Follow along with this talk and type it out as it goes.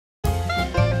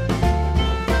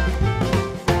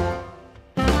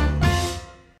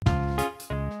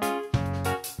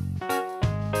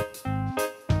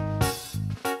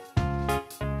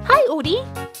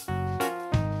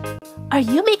Are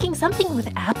you making something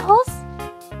with apples?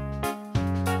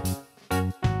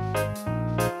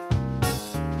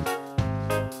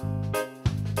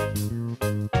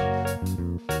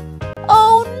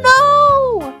 Oh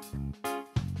no!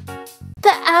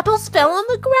 The apples fell on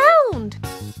the ground!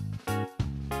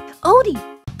 Odie,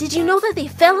 did you know that they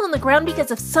fell on the ground because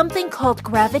of something called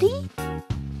gravity?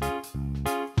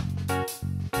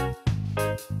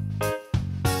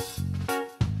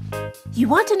 You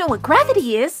want to know what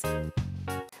gravity is?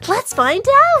 Let's find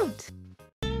out!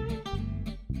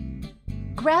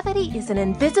 Gravity is an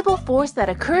invisible force that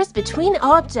occurs between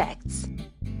objects.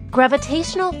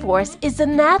 Gravitational force is the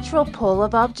natural pull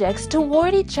of objects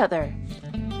toward each other.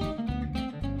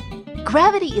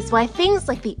 Gravity is why things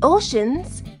like the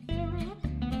oceans,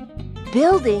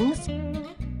 buildings,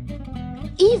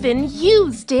 even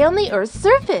you stay on the Earth's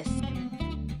surface.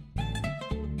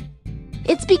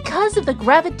 It's because of the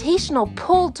gravitational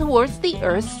pull towards the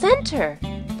Earth's center.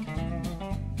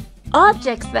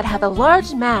 Objects that have a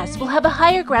large mass will have a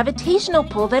higher gravitational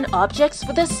pull than objects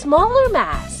with a smaller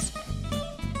mass.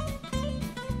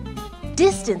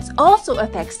 Distance also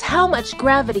affects how much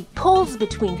gravity pulls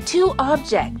between two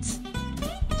objects.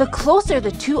 The closer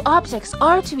the two objects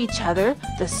are to each other,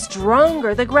 the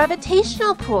stronger the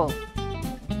gravitational pull.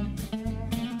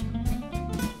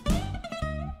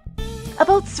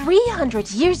 About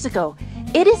 300 years ago,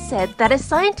 it is said that a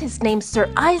scientist named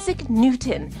Sir Isaac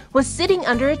Newton was sitting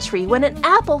under a tree when an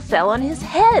apple fell on his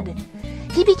head.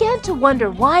 He began to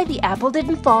wonder why the apple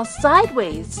didn't fall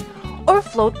sideways or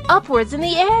float upwards in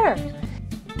the air.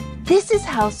 This is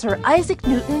how Sir Isaac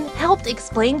Newton helped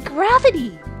explain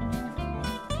gravity.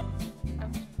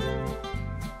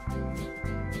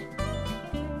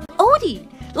 Odie,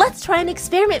 let's try an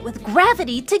experiment with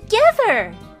gravity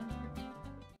together!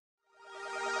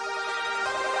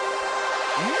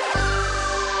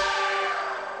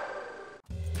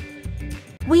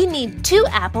 We need 2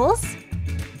 apples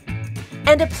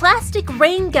and a plastic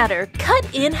rain gutter cut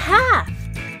in half.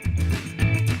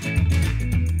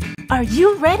 Are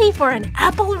you ready for an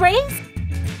apple race?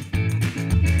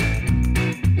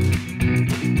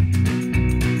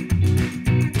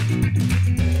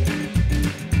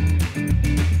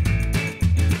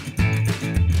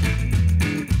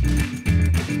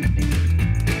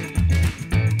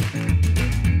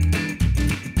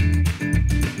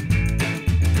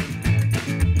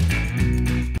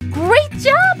 Great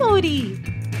job, Odie!